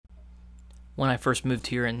when I first moved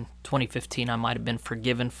here in 2015, I might have been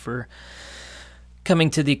forgiven for coming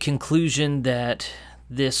to the conclusion that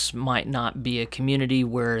this might not be a community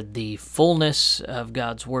where the fullness of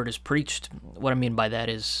God's Word is preached. What I mean by that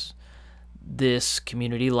is this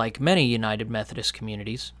community, like many United Methodist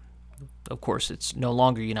communities, of course it's no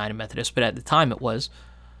longer United Methodist, but at the time it was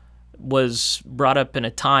brought up in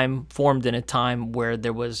a time, formed in a time where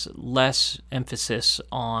there was less emphasis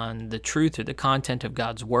on the truth or the content of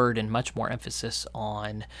God's Word and much more emphasis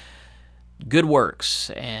on good works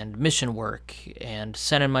and mission work and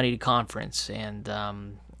sending money to conference and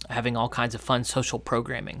having all kinds of fun social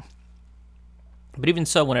programming. But even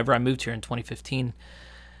so, whenever I moved here in 2015,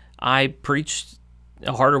 I preached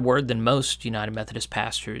a harder word than most United Methodist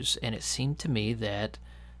pastors, and it seemed to me that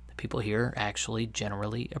the people here actually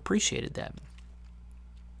generally appreciated that.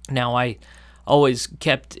 Now, I always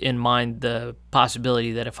kept in mind the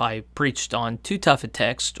possibility that if I preached on too tough a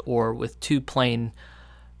text or with too plain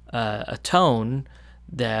a tone,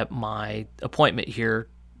 that my appointment here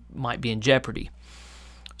might be in jeopardy.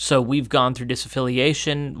 So we've gone through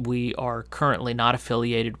disaffiliation. We are currently not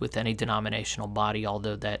affiliated with any denominational body,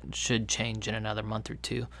 although that should change in another month or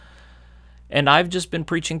two. And I've just been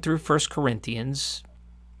preaching through 1 Corinthians,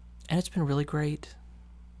 and it's been really great.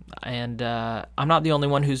 And I'm not the only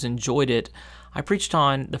one who's enjoyed it. I preached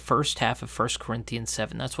on the first half of 1 Corinthians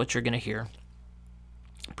 7. That's what you're going to hear.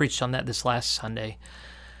 I preached on that this last Sunday.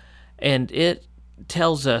 And it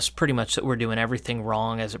tells us pretty much that we're doing everything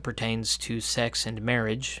wrong as it pertains to sex and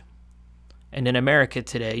marriage. And in America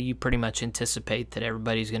today, you pretty much anticipate that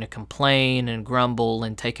everybody's going to complain and grumble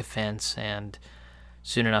and take offense, and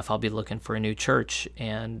soon enough I'll be looking for a new church.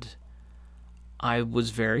 And I was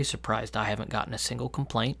very surprised. I haven't gotten a single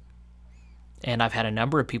complaint. And I've had a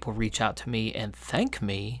number of people reach out to me and thank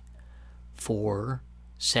me for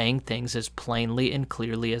saying things as plainly and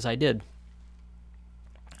clearly as I did.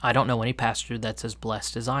 I don't know any pastor that's as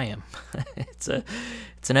blessed as I am. It's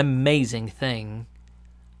an amazing thing.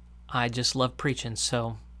 I just love preaching.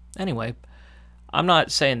 So anyway, I'm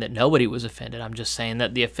not saying that nobody was offended. I'm just saying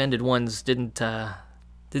that the offended ones didn't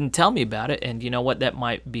tell me about it, and you know what? That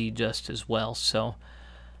might be just as well. So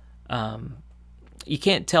you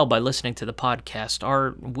can't tell by listening to the podcast.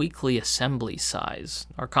 Our weekly assembly size,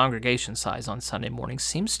 our congregation size on Sunday mornings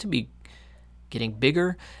seems to be getting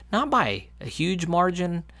bigger, not by a huge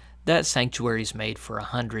margin. That sanctuary's made for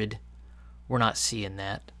 100. We're not seeing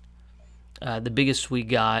that. The biggest we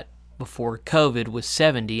got before COVID was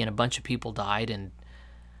 70, and a bunch of people died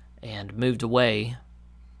and moved away.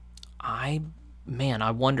 I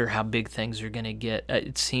wonder how big things are going to get.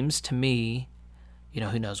 It seems to me,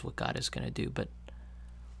 who knows what God is going to do, but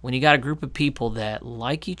when you got a group of people that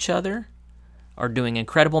like each other, are doing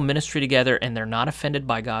incredible ministry together, and they're not offended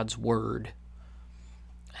by God's Word,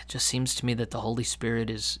 it just seems to me that the Holy Spirit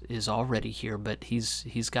is already here, but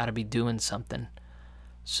he's got to be doing something.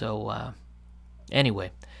 So anyway,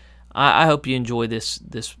 I hope you enjoy this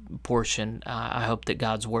portion. I hope that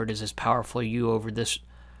God's Word is as powerful for you over this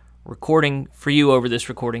recording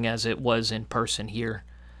as it was in person here.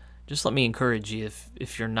 Just let me encourage you,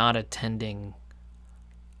 if you're not attending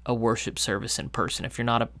a worship service in person, if you're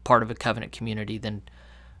not a part of a covenant community, then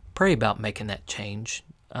pray about making that change.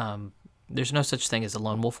 There's no such thing as a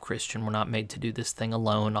lone wolf Christian. We're not made to do this thing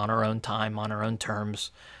alone, on our own time, on our own terms.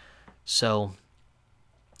 So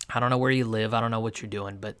I don't know where you live. I don't know what you're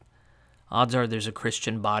doing, but odds are there's a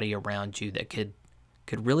Christian body around you that could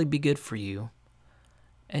really be good for you.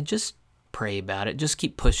 And just pray about it. Just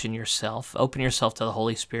keep pushing yourself. Open yourself to the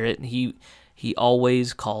Holy Spirit. And He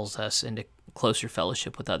always calls us into closer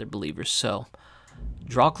fellowship with other believers. So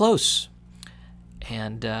draw close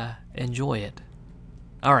and enjoy it.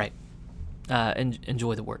 All right.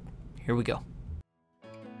 Enjoy the Word. Here we go.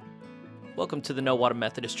 Welcome to the No Water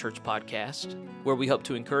Methodist Church podcast, where we hope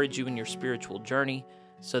to encourage you in your spiritual journey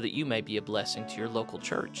so that you may be a blessing to your local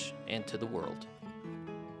church and to the world.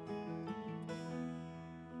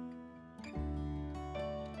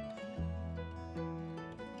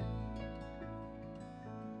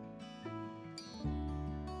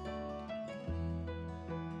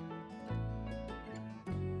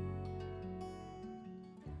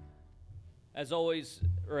 As always,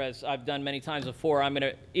 or as I've done many times before, I'm going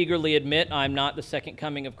to eagerly admit I'm not the second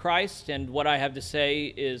coming of Christ, and what I have to say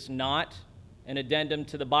is not an addendum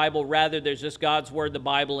to the Bible. Rather, there's just God's Word, the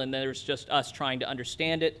Bible, and there's just us trying to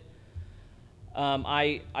understand it.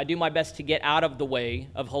 I do my best to get out of the way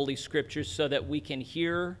of Holy Scriptures so that we can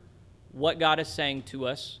hear what God is saying to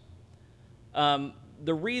us.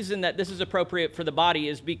 The reason that this is appropriate for the body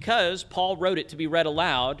is because Paul wrote it to be read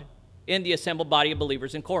aloud in the assembled body of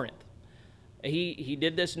believers in Corinth. He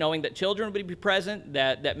did this knowing that children would be present,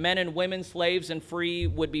 that men and women, slaves and free,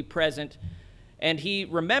 would be present. And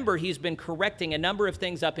he's been correcting a number of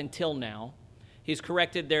things up until now. He's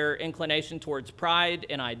corrected their inclination towards pride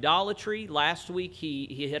and idolatry. Last week,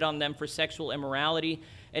 he hit on them for sexual immorality.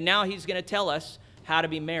 And now he's going to tell us how to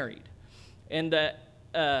be married. And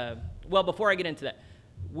before I get into that,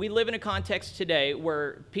 we live in a context today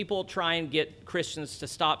where people try and get Christians to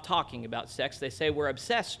stop talking about sex. They say we're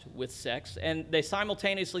obsessed with sex, and they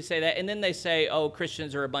simultaneously say that, and then they say, oh,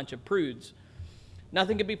 Christians are a bunch of prudes.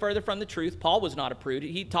 Nothing could be further from the truth. Paul was not a prude.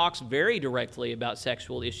 He talks very directly about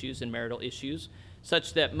sexual issues and marital issues,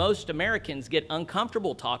 such that most Americans get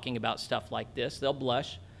uncomfortable talking about stuff like this. They'll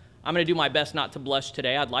blush. I'm going to do my best not to blush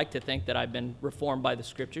today. I'd like to think that I've been reformed by the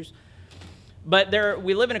Scriptures. But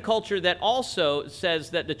we live in a culture that also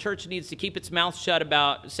says that the church needs to keep its mouth shut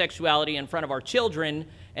about sexuality in front of our children,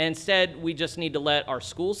 and instead we just need to let our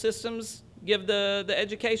school systems give the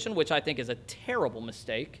education, which I think is a terrible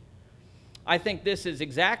mistake. I think this is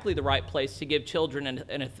exactly the right place to give children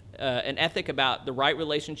an ethic about the right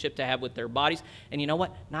relationship to have with their bodies. And you know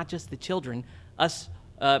what? Not just the children, us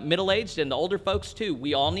middle-aged and the older folks too.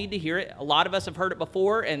 We all need to hear it. A lot of us have heard it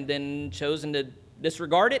before and then chosen to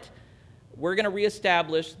disregard it. We're going to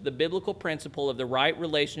reestablish the biblical principle of the right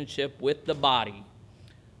relationship with the body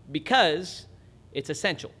because it's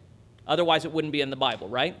essential. Otherwise, it wouldn't be in the Bible,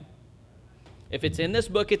 right? If it's in this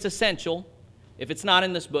book, it's essential. If it's not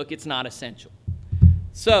in this book, it's not essential.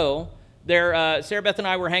 So, Sarah Beth and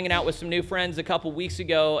I were hanging out with some new friends a couple weeks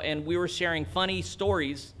ago, and we were sharing funny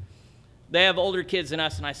stories. They have older kids than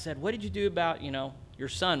us, and I said, what did you do about, your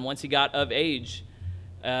son once he got of age?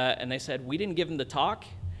 And they said, we didn't give him the talk,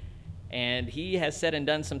 and he has said and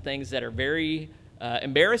done some things that are very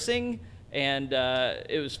embarrassing, and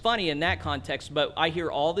it was funny in that context, but I hear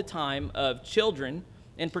all the time of children,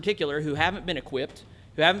 in particular, who haven't been equipped,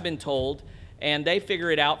 who haven't been told, and they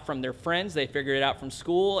figure it out from their friends, they figure it out from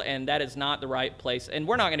school, and that is not the right place. And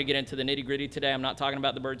we're not going to get into the nitty-gritty today. I'm not talking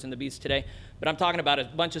about the birds and the bees today, but I'm talking about a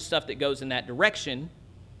bunch of stuff that goes in that direction.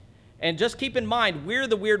 And just keep in mind, we're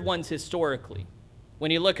the weird ones historically.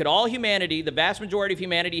 When you look at all humanity, the vast majority of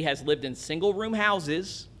humanity has lived in single-room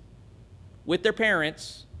houses with their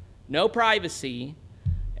parents, no privacy,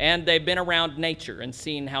 and they've been around nature and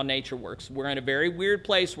seen how nature works. We're in a very weird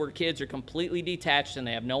place where kids are completely detached and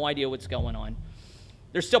they have no idea what's going on.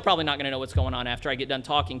 They're still probably not going to know what's going on after I get done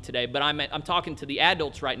talking today, but I'm talking to the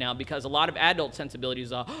adults right now because a lot of adult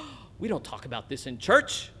sensibilities are, we don't talk about this in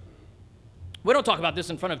church. We don't talk about this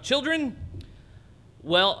in front of children.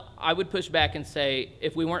 Well, I would push back and say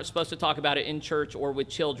if we weren't supposed to talk about it in church or with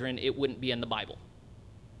children, it wouldn't be in the Bible.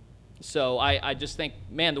 So I just think,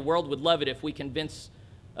 man, the world would love it if we convince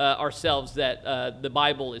ourselves that the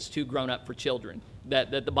Bible is too grown up for children, that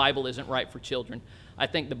the Bible isn't right for children. I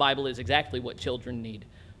think the Bible is exactly what children need.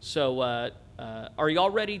 So are y'all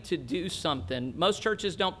ready to do something? Most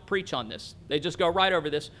churches don't preach on this. They just go right over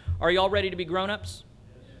this. Are y'all ready to be grown-ups?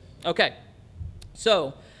 Okay.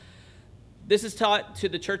 So this is taught to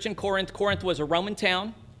the church in Corinth. Corinth was a Roman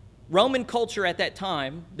town. Roman culture at that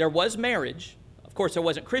time, there was marriage. Of course, there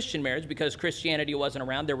wasn't Christian marriage because Christianity wasn't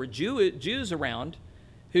around. There were Jews around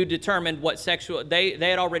who determined what they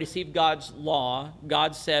had already received God's law.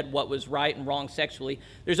 God said what was right and wrong sexually.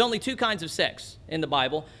 There's only two kinds of sex in the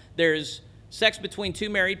Bible. There's sex between two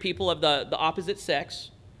married people of the opposite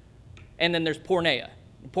sex, and then there's porneia.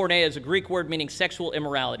 Porneia is a Greek word meaning sexual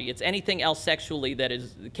immorality. It's anything else sexually that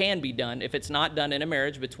can be done. If it's not done in a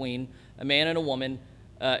marriage between a man and a woman,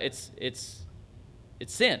 it's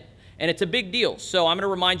sin. And it's a big deal. So I'm going to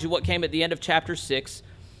remind you what came at the end of chapter 6.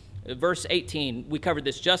 Verse 18, we covered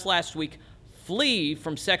this just last week. Flee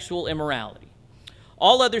from sexual immorality.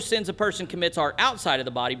 All other sins a person commits are outside of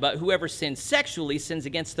the body, but whoever sins sexually sins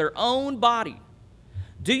against their own body.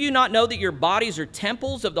 Do you not know that your bodies are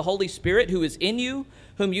temples of the Holy Spirit who is in you,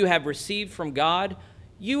 whom you have received from God?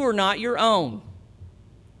 You are not your own.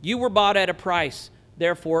 You were bought at a price.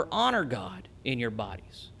 Therefore, honor God in your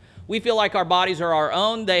bodies. We feel like our bodies are our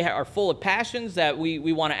own. They are full of passions that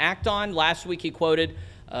we want to act on. Last week he quoted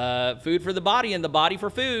food for the body and the body for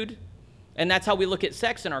food. And that's how we look at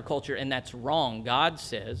sex in our culture, and that's wrong. God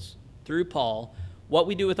says, through Paul, what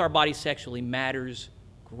we do with our bodies sexually matters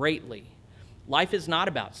greatly. Life is not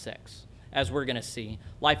about sex, as we're going to see.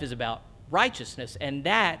 Life is about righteousness, and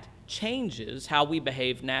that changes how we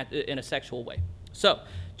behave in a sexual way. So,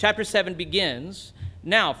 chapter 7 begins,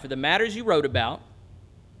 now, for the matters you wrote about,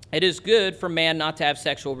 it is good for man not to have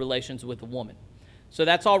sexual relations with a woman. So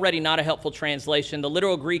that's already not a helpful translation. The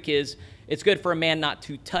literal Greek is, it's good for a man not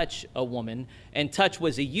to touch a woman, and touch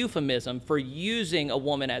was a euphemism for using a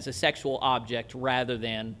woman as a sexual object rather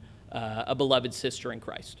than a beloved sister in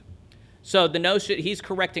Christ. So the notion, he's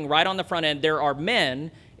correcting right on the front end, there are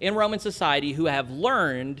men in Roman society who have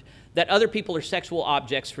learned that other people are sexual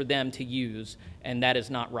objects for them to use, and that is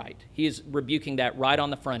not right. He is rebuking that right on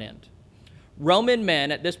the front end. Roman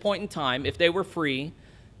men at this point in time, if they were free,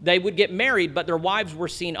 they would get married, but their wives were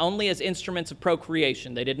seen only as instruments of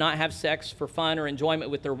procreation. They did not have sex for fun or enjoyment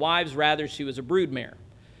with their wives. Rather, she was a broodmare.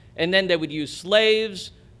 And then they would use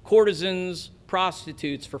slaves, courtesans,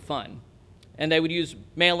 prostitutes for fun. And they would use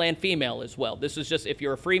male and female as well. This is just, if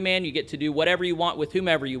you're a free man, you get to do whatever you want with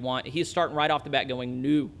whomever you want. He's starting right off the bat going,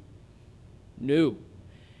 no.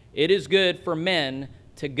 It is good for men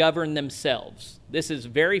to govern themselves. This is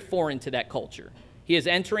very foreign to that culture. He is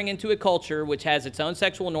entering into a culture which has its own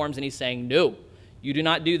sexual norms, and he's saying, no, you do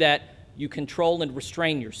not do that. You control and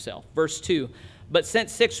restrain yourself. Verse 2, but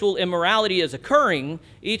since sexual immorality is occurring,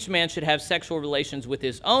 each man should have sexual relations with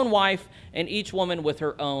his own wife, and each woman with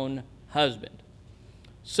her own husband.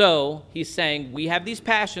 So he's saying we have these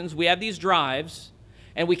passions, we have these drives,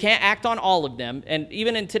 and we can't act on all of them. And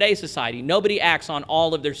even in today's society, nobody acts on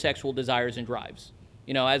all of their sexual desires and drives.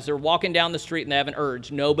 You know, as they're walking down the street and they have an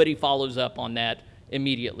urge, nobody follows up on that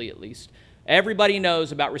immediately, at least. Everybody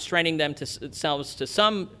knows about restraining themselves to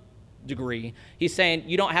some degree. He's saying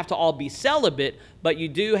you don't have to all be celibate, but you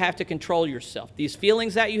do have to control yourself. These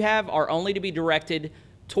feelings that you have are only to be directed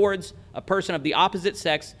towards a person of the opposite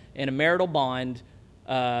sex in a marital bond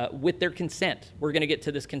with their consent. We're going to get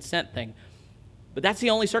to this consent thing. But that's the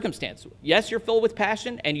only circumstance. Yes, you're filled with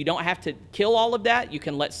passion, and you don't have to kill all of that. You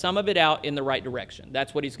can let some of it out in the right direction.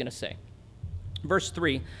 That's what he's going to say. Verse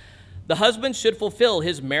 3, the husband should fulfill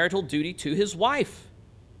his marital duty to his wife.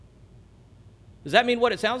 Does that mean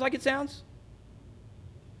what it sounds like it sounds?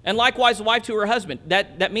 And likewise, the wife to her husband.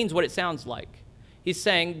 That means what it sounds like. He's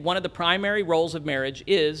saying one of the primary roles of marriage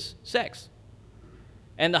is sex.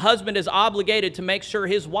 And the husband is obligated to make sure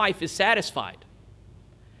his wife is satisfied.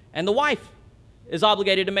 And the wife is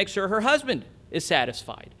obligated to make sure her husband is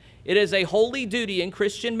satisfied. It is a holy duty in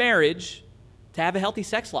Christian marriage to have a healthy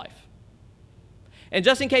sex life. And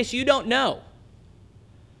just in case you don't know,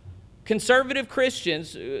 conservative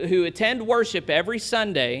Christians who attend worship every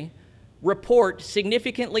Sunday report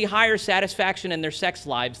significantly higher satisfaction in their sex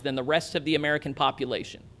lives than the rest of the American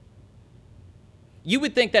population. You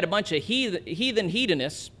would think that a bunch of heathen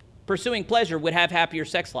hedonists pursuing pleasure would have happier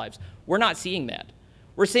sex lives. We're not seeing that.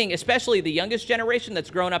 We're seeing, especially the youngest generation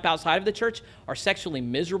that's grown up outside of the church, are sexually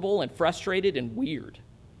miserable and frustrated and weird.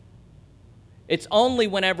 It's only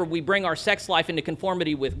whenever we bring our sex life into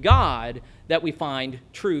conformity with God that we find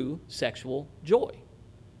true sexual joy.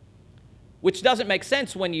 Which doesn't make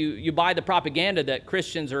sense when you buy the propaganda that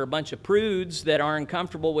Christians are a bunch of prudes that aren't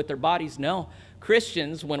comfortable with their bodies. No,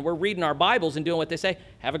 Christians, when we're reading our Bibles and doing what they say,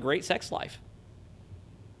 have a great sex life.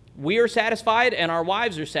 We are satisfied and our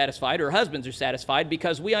wives are satisfied, or husbands are satisfied,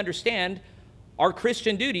 because we understand our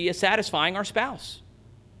Christian duty is satisfying our spouse.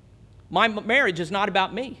 My marriage is not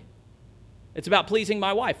about me. It's about pleasing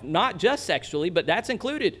my wife, not just sexually, but that's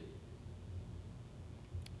included.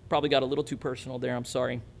 Probably got a little too personal there, I'm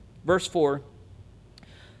sorry. Verse 4,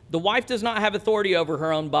 the wife does not have authority over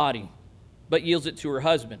her own body, but yields it to her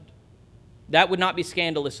husband. That would not be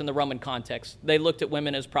scandalous in the Roman context. They looked at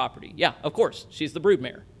women as property. Yeah, of course, she's the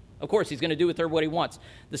broodmare. Of course, he's going to do with her what he wants.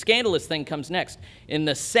 The scandalous thing comes next. In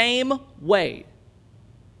the same way,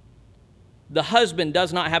 the husband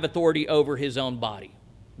does not have authority over his own body.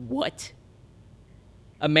 What?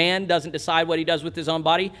 A man doesn't decide what he does with his own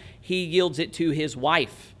body. He yields it to his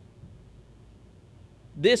wife.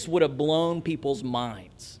 This would have blown people's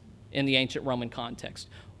minds in the ancient Roman context.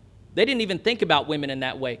 They didn't even think about women in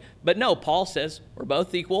that way. But no, Paul says we're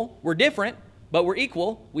both equal. We're different, but we're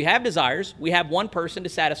equal. We have desires. We have one person to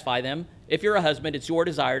satisfy them. If you're a husband, it's your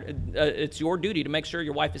desire. It's your duty to make sure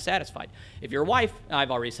your wife is satisfied. If you're a wife,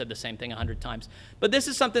 I've already said the same thing 100 times. But this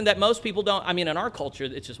is something that most people don't. I mean, in our culture,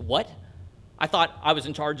 it's just, what? I thought I was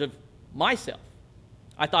in charge of myself.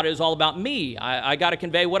 I thought it was all about me. I got to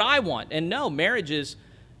convey what I want. And no, marriage is,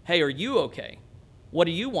 hey, are you okay? What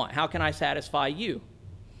do you want? How can I satisfy you?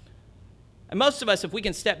 And most of us, if we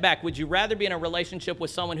can step back, would you rather be in a relationship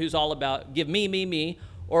with someone who's all about give me, me, me,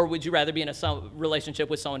 or would you rather be in a relationship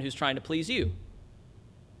with someone who's trying to please you?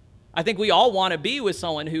 I think we all want to be with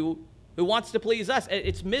someone who wants to please us.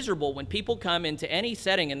 It's miserable when people come into any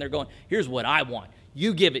setting and they're going, here's what I want.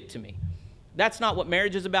 You give it to me. That's not what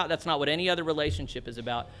marriage is about. That's not what any other relationship is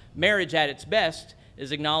about. Marriage at its best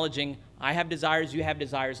is acknowledging, I have desires, you have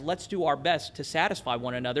desires. Let's do our best to satisfy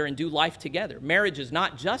one another and do life together. Marriage is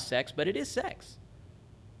not just sex, but it is sex.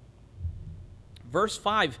 Verse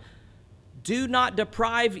 5, do not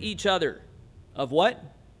deprive each other of what?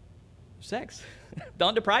 Sex.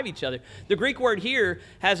 Don't deprive each other. The Greek word here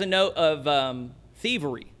has a note of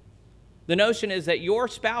thievery. The notion is that your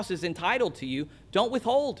spouse is entitled to you. Don't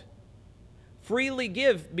withhold. Freely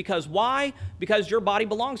give. Because why? Because your body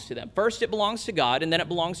belongs to them. First it belongs to God, and then it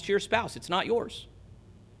belongs to your spouse. It's not yours.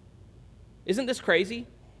 Isn't this crazy?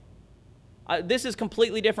 This is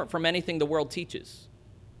completely different from anything the world teaches.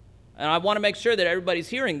 And I want to make sure that everybody's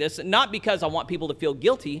hearing this, not because I want people to feel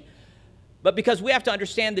guilty, but because we have to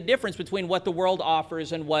understand the difference between what the world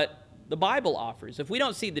offers and what the Bible offers. If we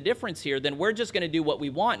don't see the difference here, then we're just going to do what we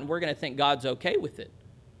want, and we're going to think God's okay with it.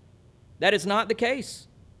 That is not the case.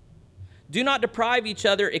 Do not deprive each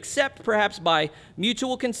other, except perhaps by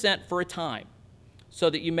mutual consent for a time, so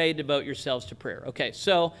that you may devote yourselves to prayer. Okay,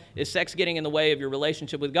 so is sex getting in the way of your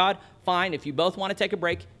relationship with God? Fine. If you both want to take a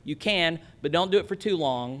break, you can, but don't do it for too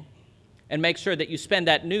long. And make sure that you spend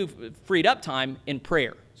that new freed up time in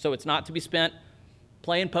prayer. So it's not to be spent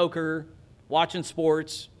playing poker, watching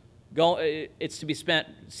sports. It's to be spent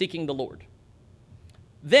seeking the Lord.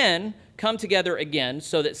 Then come together again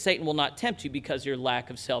so that Satan will not tempt you because of your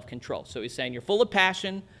lack of self-control. So he's saying you're full of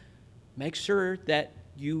passion. Make sure that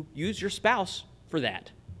you use your spouse for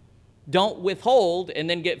that. Don't withhold and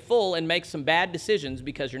then get full and make some bad decisions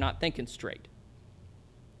because you're not thinking straight.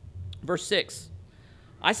 Verse 6.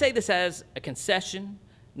 I say this as a concession,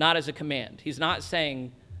 not as a command. He's not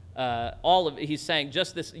saying all of it. He's saying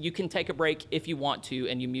just this, you can take a break if you want to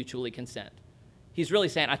and you mutually consent. He's really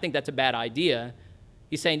saying, I think that's a bad idea.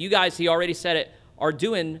 He's saying, you guys, he already said it, are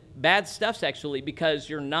doing bad stuff sexually because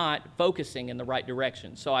you're not focusing in the right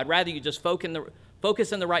direction. So I'd rather you just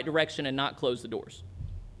focus in the right direction and not close the doors.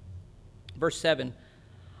 Verse 7,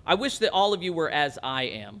 I wish that all of you were as I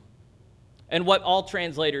am. And what all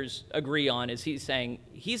translators agree on is he's saying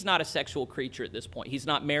he's not a sexual creature at this point. He's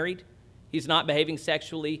not married. He's not behaving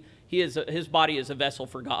sexually. His body is a vessel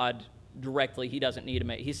for God directly. He doesn't need a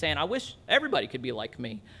mate. He's saying, I wish everybody could be like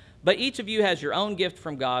me. But each of you has your own gift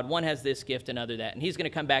from God. One has this gift, another that. And he's going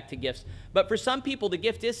to come back to gifts. But for some people, the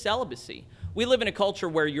gift is celibacy. We live in a culture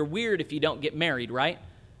where you're weird if you don't get married, right?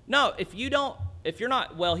 No, if you're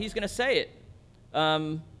not, well, he's going to say it.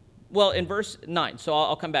 Well, in verse 9, so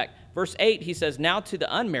I'll come back. Verse 8, he says, now to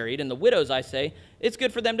the unmarried and the widows I say, it's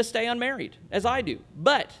good for them to stay unmarried, as I do.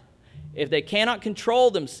 But if they cannot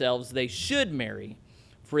control themselves, they should marry,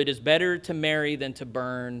 for it is better to marry than to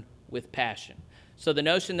burn with passion. So the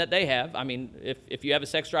notion that they have, I mean, if you have a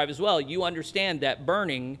sex drive as well, you understand that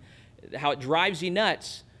burning, how it drives you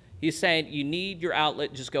nuts. He's saying you need your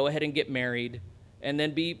outlet, just go ahead and get married, and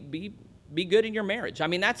then be good in your marriage. I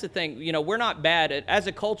mean, that's the thing. You know, we're not bad at, as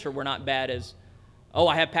a culture, we're not bad as, oh,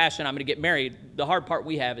 I have passion, I'm going to get married. The hard part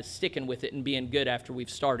we have is sticking with it and being good after we've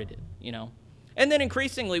started it, you know. And then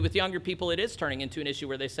increasingly with younger people, it is turning into an issue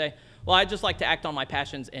where they say, well, I'd just like to act on my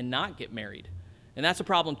passions and not get married. And that's a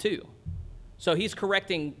problem too. So he's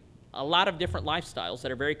correcting a lot of different lifestyles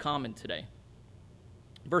that are very common today.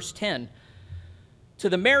 Verse 10, to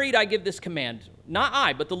the married I give this command, not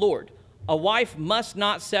I, but the Lord. A wife must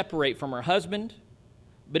not separate from her husband,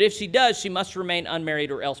 but if she does, she must remain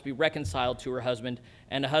unmarried or else be reconciled to her husband,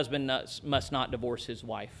 and a husband must not divorce his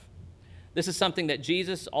wife. This is something that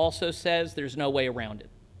Jesus also says there's no way around it.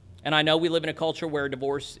 And I know we live in a culture where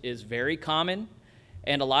divorce is very common,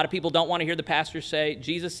 and a lot of people don't want to hear the pastor say,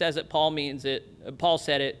 Jesus says it, Paul means it, Paul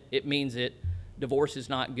said it, it means it, divorce is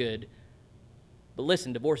not good. But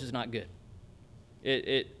listen, divorce is not good.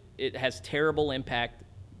 It has terrible impact.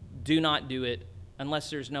 Do not do it unless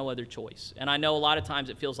there's no other choice. And I know a lot of times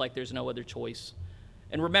it feels like there's no other choice.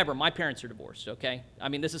 And remember, my parents are divorced, okay? I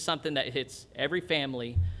mean, this is something that hits every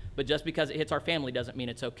family, but just because it hits our family doesn't mean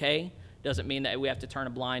it's okay, doesn't mean that we have to turn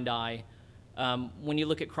a blind eye. When you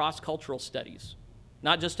look at cross-cultural studies,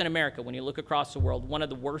 not just in America, when you look across the world, one of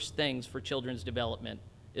the worst things for children's development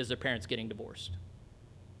is their parents getting divorced.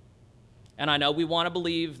 And I know we want to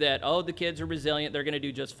believe that, oh, the kids are resilient, they're going to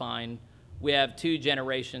do just fine. We have 2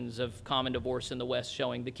 generations of common divorce in the West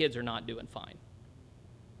showing the kids are not doing fine.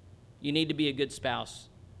 You need to be a good spouse.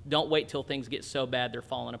 Don't wait till things get so bad they're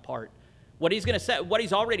falling apart. What he's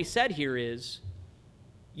already said here is,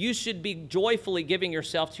 you should be joyfully giving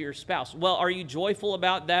yourself to your spouse. Well, are you joyful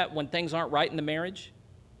about that when things aren't right in the marriage?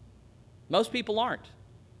 Most people aren't.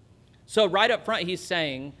 So right up front, he's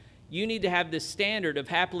saying, you need to have this standard of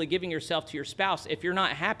happily giving yourself to your spouse. If you're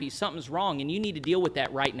not happy, something's wrong, and you need to deal with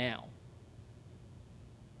that right now.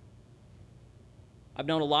 I've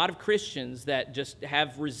known a lot of Christians that just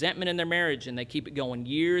have resentment in their marriage, and they keep it going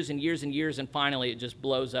years and years and years, and finally it just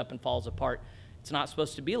blows up and falls apart. It's not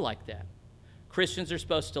supposed to be like that. Christians are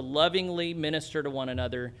supposed to lovingly minister to one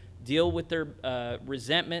another, deal with their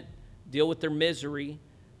resentment, deal with their misery.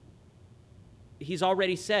 He's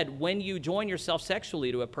already said, when you join yourself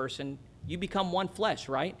sexually to a person, you become one flesh,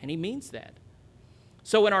 right? And he means that.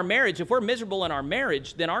 So in our marriage, if we're miserable in our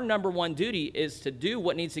marriage, then our number one duty is to do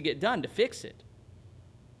what needs to get done to fix it.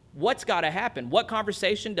 What's got to happen? What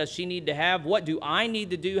conversation does she need to have? What do I need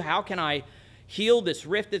to do? How can I heal this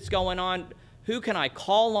rift that's going on? Who can I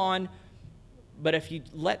call on? But if you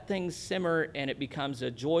let things simmer and it becomes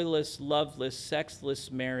a joyless, loveless,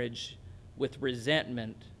 sexless marriage with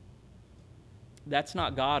resentment, that's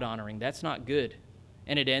not God-honoring. That's not good.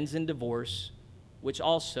 And it ends in divorce, which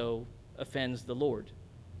also offends the Lord.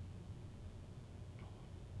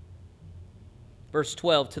 Verse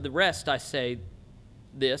 12, to the rest I say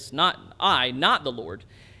this, not the Lord.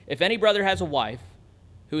 If any brother has a wife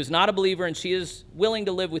who is not a believer and she is willing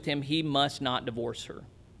to live with him, he must not divorce her.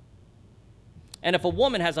 And if a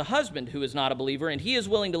woman has a husband who is not a believer and he is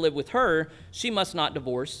willing to live with her, she must not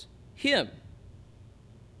divorce him.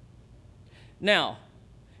 Now,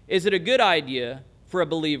 is it a good idea for a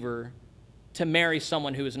believer to marry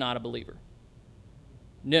someone who is not a believer?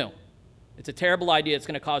 No. It's a terrible idea. It's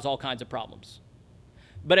going to cause all kinds of problems.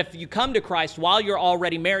 But if you come to Christ while you're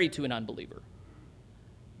already married to an unbeliever,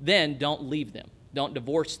 then don't leave them. Don't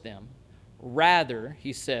divorce them. Rather,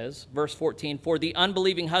 he says, verse 14, for the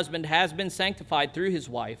unbelieving husband has been sanctified through his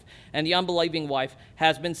wife, and the unbelieving wife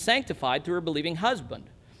has been sanctified through her believing husband.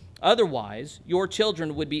 Otherwise, your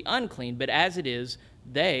children would be unclean, but as it is,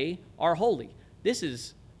 they are holy.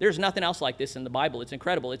 There's nothing else like this in the Bible. It's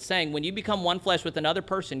incredible. It's saying when you become one flesh with another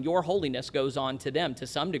person, your holiness goes on to them to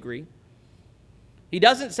some degree. He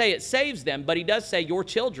doesn't say it saves them, but he does say your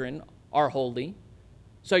children are holy.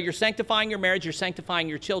 So you're sanctifying your marriage, you're sanctifying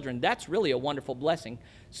your children. That's really a wonderful blessing.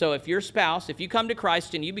 So if your spouse, if you come to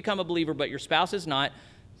Christ and you become a believer, but your spouse is not,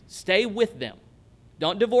 stay with them.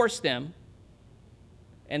 Don't divorce them.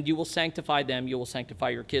 And you will sanctify them, you will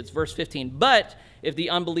sanctify your kids. Verse 15, but if the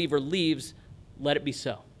unbeliever leaves, let it be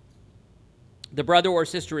so. The brother or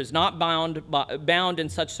sister is not bound in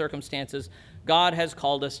such circumstances. God has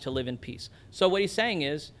called us to live in peace. So what he's saying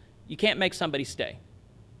is, you can't make somebody stay.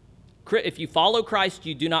 If you follow Christ,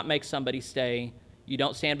 you do not make somebody stay. You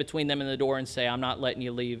don't stand between them and the door and say, I'm not letting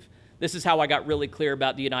you leave. This is how I got really clear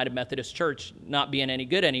about the United Methodist Church not being any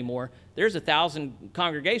good anymore. There's 1,000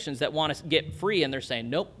 congregations that want to get free, and they're saying,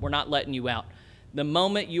 nope, we're not letting you out. The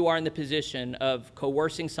moment you are in the position of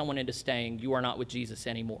coercing someone into staying, you are not with Jesus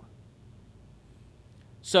anymore.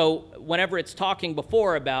 So whenever it's talking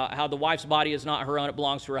before about how the wife's body is not her own, it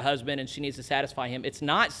belongs to her husband, and she needs to satisfy him, it's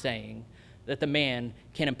not saying that the man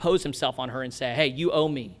can impose himself on her and say, hey, you owe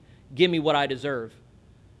me. Give me what I deserve.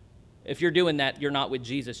 If you're doing that, you're not with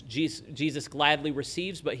Jesus. Jesus gladly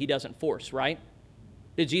receives, but he doesn't force, right?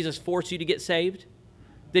 Did Jesus force you to get saved?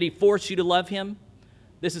 Did he force you to love him?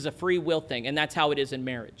 This is a free will thing, and that's how it is in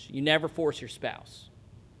marriage. You never force your spouse.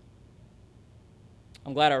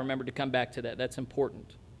 I'm glad I remembered to come back to that. That's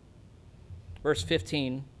important. Verse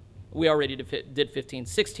 15, we already did 15.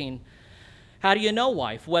 16, how do you know,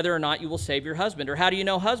 wife, whether or not you will save your husband? Or how do you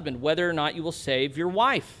know, husband, whether or not you will save your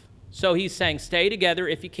wife? So he's saying, stay together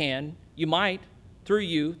if you can. You might. Through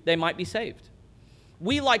you, they might be saved.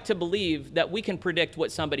 We like to believe that we can predict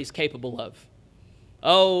what somebody's capable of.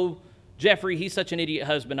 Oh, Jeffrey, he's such an idiot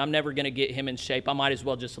husband. I'm never going to get him in shape. I might as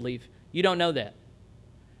well just leave. You don't know that.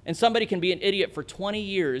 And somebody can be an idiot for 20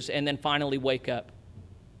 years and then finally wake up.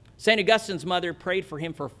 St. Augustine's mother prayed for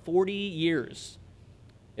him for 40 years.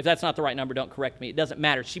 If that's not the right number, don't correct me. It doesn't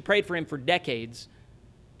matter. She prayed for him for decades,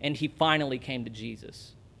 and he finally came to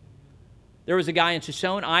Jesus. There was a guy in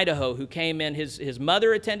Shoshone, Idaho, who came in. His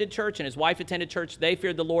mother attended church and his wife attended church. They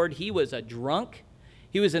feared the Lord. He was a drunk.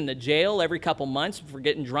 He was in the jail every couple months for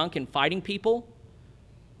getting drunk and fighting people.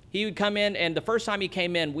 He would come in, and the first time he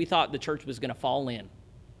came in, we thought the church was going to fall in.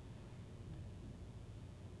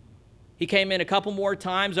 He came in a couple more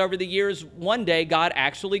times over the years. One day, God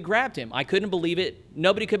actually grabbed him. I couldn't believe it.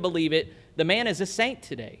 Nobody could believe it. The man is a saint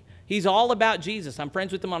today. He's all about Jesus. I'm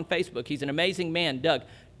friends with him on Facebook. He's an amazing man, Doug.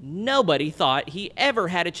 Nobody thought he ever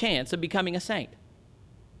had a chance of becoming a saint.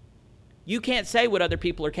 You can't say what other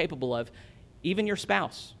people are capable of, even your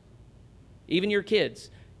spouse, even your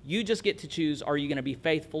kids. You just get to choose, are you going to be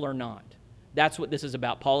faithful or not? That's what this is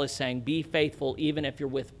about. Paul is saying, be faithful even if you're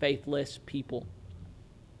with faithless people.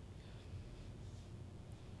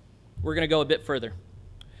 We're going to go a bit further.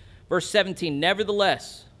 Verse 17,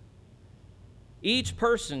 nevertheless, each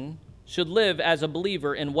person should live as a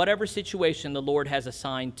believer in whatever situation the Lord has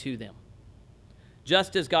assigned to them,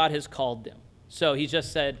 just as God has called them. So he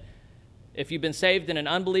just said, if you've been saved in an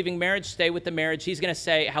unbelieving marriage, stay with the marriage. He's going to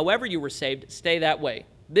say, however you were saved, stay that way.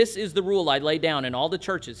 This is the rule I lay down in all the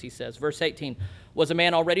churches, he says. Verse 18, was a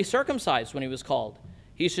man already circumcised when he was called?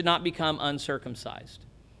 He should not become uncircumcised.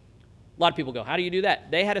 A lot of people go, how do you do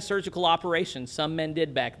that? They had a surgical operation. Some men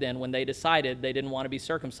did back then when they decided they didn't want to be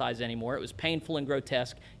circumcised anymore. It was painful and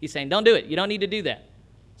grotesque. He's saying, don't do it. You don't need to do that.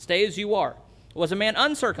 Stay as you are. Was a man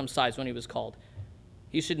uncircumcised when he was called?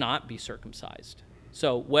 He should not be circumcised.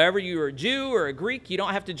 So wherever you're a Jew or a Greek, you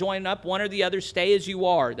don't have to join up one or the other. Stay as you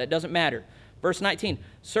are. That doesn't matter. Verse 19,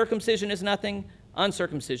 circumcision is nothing,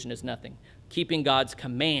 uncircumcision is nothing. Keeping God's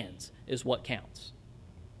commands is what counts.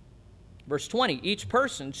 Verse 20, each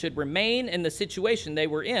person should remain in the situation they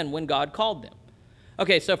were in when God called them.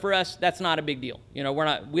 Okay, so for us, that's not a big deal. You know,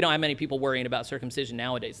 we don't have many people worrying about circumcision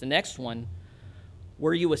nowadays. The next one,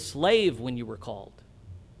 were you a slave when you were called?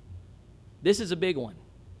 This is a big one.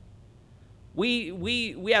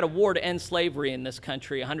 We had a war to end slavery in this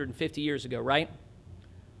country 150 years ago, right?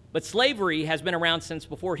 But slavery has been around since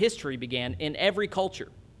before history began in every culture.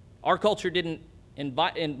 Our culture didn't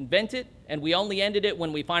invent it, and we only ended it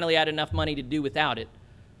when we finally had enough money to do without it.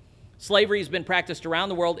 Slavery has been practiced around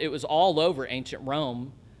the world. It was all over ancient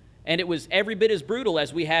Rome, and it was every bit as brutal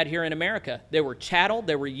as we had here in America. They were chattel.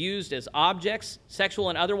 They were used as objects, sexual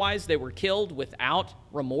and otherwise. They were killed without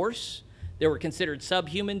remorse. They were considered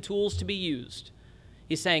subhuman tools to be used.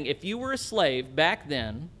 He's saying, if you were a slave back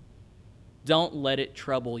then, don't let it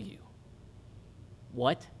trouble you.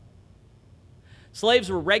 What? Slaves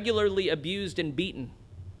were regularly abused and beaten.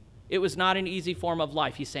 It was not an easy form of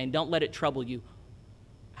life. He's saying, don't let it trouble you.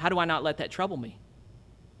 How do I not let that trouble me?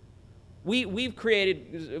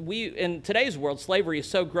 In today's world, slavery is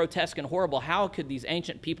so grotesque and horrible. How could these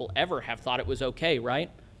ancient people ever have thought it was okay, right?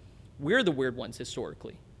 We're the weird ones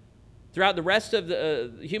historically. Throughout the rest of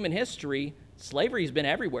the human history, slavery has been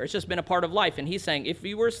everywhere. It's just been a part of life. And he's saying, if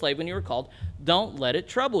you were a slave when you were called, don't let it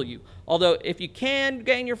trouble you. Although, if you can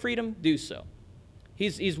gain your freedom, do so.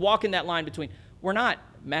 He's walking that line between, we're not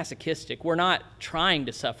masochistic. We're not trying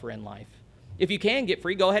to suffer in life. If you can get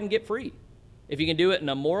free, go ahead and get free. If you can do it in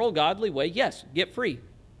a moral, godly way, yes, get free.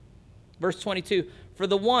 Verse 22, for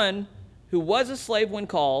the one who was a slave when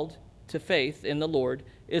called to faith in the Lord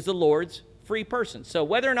is the Lord's free person. So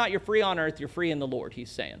whether or not you're free on earth, you're free in the Lord, he's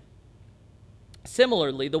saying.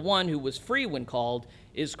 Similarly, the one who was free when called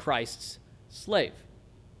is Christ's slave.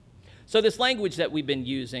 So this language that we've been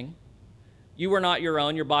using, you are not your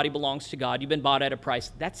own, your body belongs to God, you've been bought at a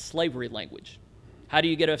price, that's slavery language. How do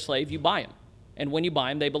you get a slave? You buy them. And when you buy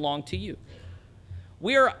them, they belong to you.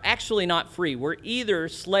 We are actually not free. We're either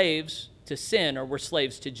slaves to sin or we're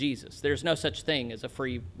slaves to Jesus. There's no such thing as a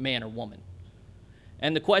free man or woman.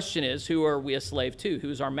 And the question is, who are we a slave to?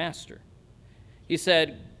 Who's our master? He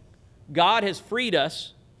said, God has freed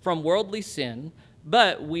us from worldly sin,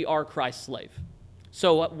 but we are Christ's slave.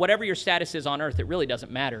 So whatever your status is on earth, it really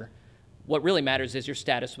doesn't matter. What really matters is your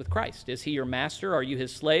status with Christ. Is he your master? Are you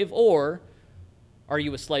his slave? Or are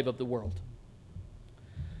you a slave of the world?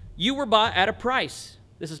 You were bought at a price.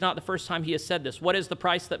 This is not the first time he has said this. What is the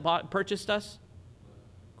price that purchased us?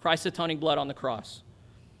 Christ's atoning blood on the cross.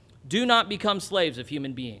 Do not become slaves of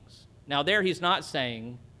human beings. Now there he's not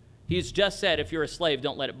saying, he's just said if you're a slave,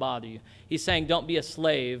 don't let it bother you. He's saying don't be a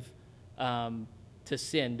slave to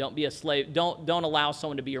sin. Don't be a slave. Don't allow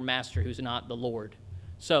someone to be your master who's not the Lord.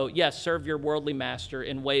 So yes, serve your worldly master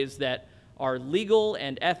in ways that are legal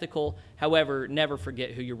and ethical. However, never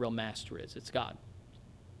forget who your real master is. It's God.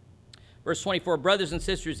 Verse 24, brothers and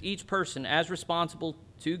sisters, each person as responsible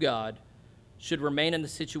to God should remain in the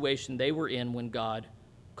situation they were in when God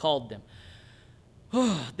called them.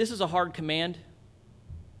 This is a hard command.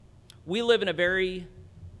 We live in a very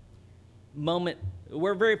moment,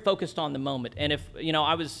 we're very focused on the moment. And if,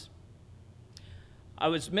 I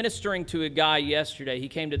was ministering to a guy yesterday. He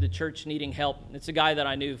came to the church needing help. It's a guy that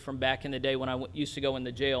I knew from back in the day when I used to go in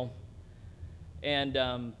the jail.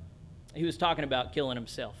 And he was talking about killing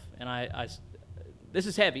himself. And I this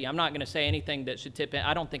is heavy. I'm not going to say anything that should tip in.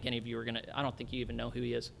 I don't think any of you are going to, I don't think you even know who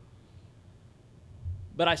he is.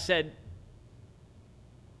 But I said,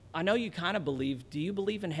 I know you kind of believe, do you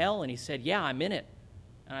believe in hell? And he said, yeah, I'm in it.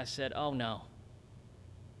 And I said, oh no.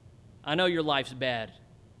 I know your life's bad.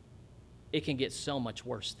 It can get so much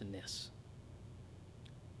worse than this.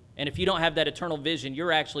 And if you don't have that eternal vision,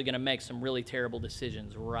 you're actually going to make some really terrible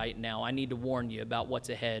decisions right now. I need to warn you about what's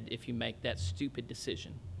ahead if you make that stupid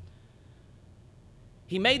decision.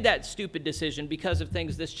 He made that stupid decision because of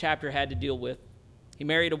things this chapter had to deal with. He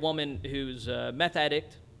married a woman who's a meth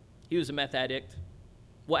addict. He was a meth addict.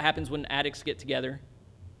 What happens when addicts get together?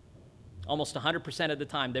 Almost 100% of the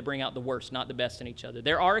time, they bring out the worst, not the best in each other.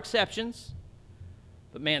 There are exceptions,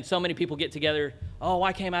 but man, so many people get together. Oh,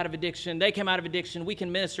 I came out of addiction. They came out of addiction. We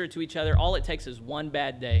can minister to each other. All it takes is one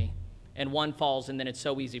bad day, and one falls, and then it's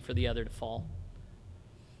so easy for the other to fall.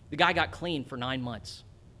 The guy got clean for 9 months.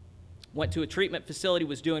 Went to a treatment facility,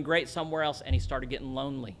 was doing great somewhere else, and he started getting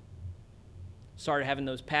lonely. Started having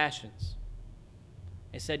those passions.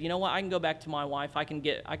 He said, you know what, I can go back to my wife. I can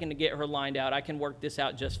get her lined out. I can work this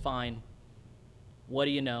out just fine. What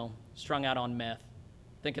do you know? Strung out on meth.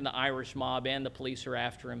 Thinking the Irish mob and the police are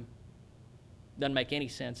after him. Doesn't make any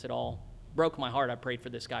sense at all. Broke my heart. I prayed for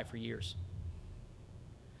this guy for years.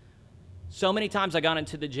 So many times I got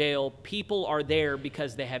into the jail, people are there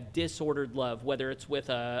because they have disordered love, whether it's with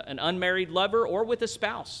an unmarried lover or with a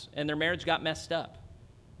spouse, and their marriage got messed up.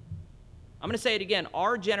 I'm going to say it again.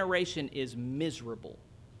 Our generation is miserable.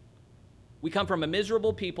 We come from a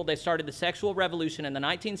miserable people. They started the sexual revolution in the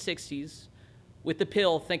 1960s with the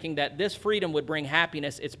pill, thinking that this freedom would bring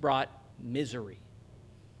happiness. It's brought misery,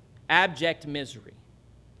 abject misery.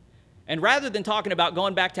 And rather than talking about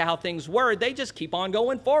going back to how things were, they just keep on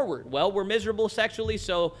going forward. Well, we're miserable sexually,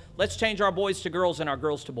 so let's change our boys to girls and our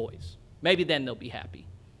girls to boys. Maybe then they'll be happy.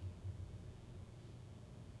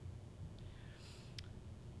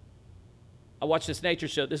 I watched this nature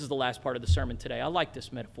show. This is the last part of the sermon today. I like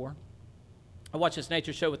this metaphor. I watched this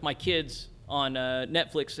nature show with my kids on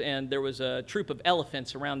Netflix, and there was a troop of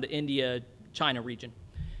elephants around the India-China region.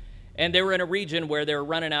 And they were in a region where they were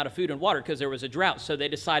running out of food and water because there was a drought, so they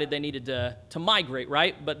decided they needed to migrate,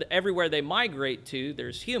 right? But everywhere they migrate to,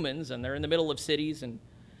 there's humans, and they're in the middle of cities, and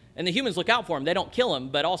the humans look out for them. They don't kill them,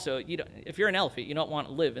 but also, if you're an elephant, you don't want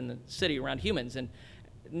to live in the city around humans, and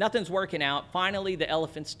nothing's working out. Finally, the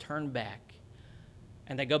elephants turn back,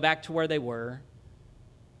 and they go back to where they were.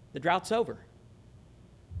 The drought's over.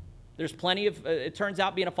 There's plenty of, it turns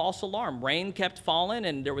out being a false alarm. Rain kept falling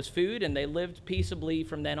and there was food and they lived peaceably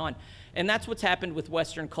from then on. And that's what's happened with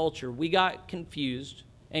Western culture. We got confused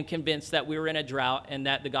and convinced that we were in a drought and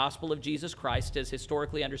that the gospel of Jesus Christ, as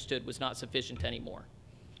historically understood, was not sufficient anymore.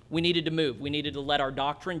 We needed to move. We needed to let our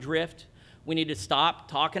doctrine drift. We needed to stop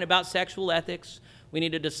talking about sexual ethics. We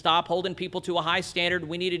needed to stop holding people to a high standard.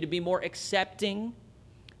 We needed to be more accepting.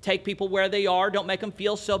 Take people where they are. Don't make them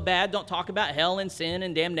feel so bad. Don't talk about hell and sin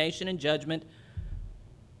and damnation and judgment.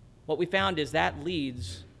 What we found is that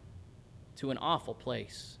leads to an awful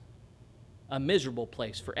place, a miserable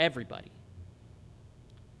place for everybody.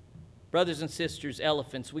 Brothers and sisters,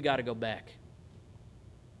 elephants, we got to go back.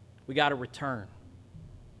 We got to return.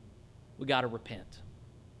 We got to repent.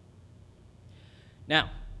 Now,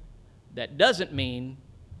 that doesn't mean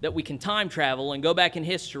that we can time travel and go back in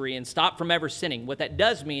history and stop from ever sinning. What that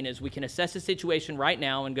does mean is we can assess the situation right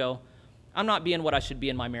now and go, I'm not being what I should be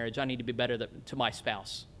in my marriage. I need to be better to my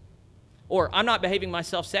spouse. Or I'm not behaving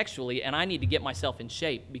myself sexually and I need to get myself in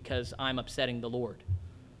shape because I'm upsetting the Lord.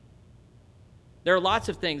 There are lots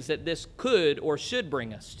of things that this could or should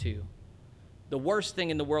bring us to. The worst thing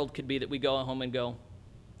in the world could be that we go home and go,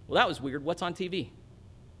 well, that was weird. What's on TV?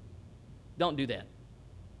 Don't do that.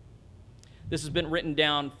 This has been written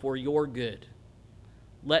down for your good.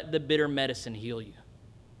 Let the bitter medicine heal you.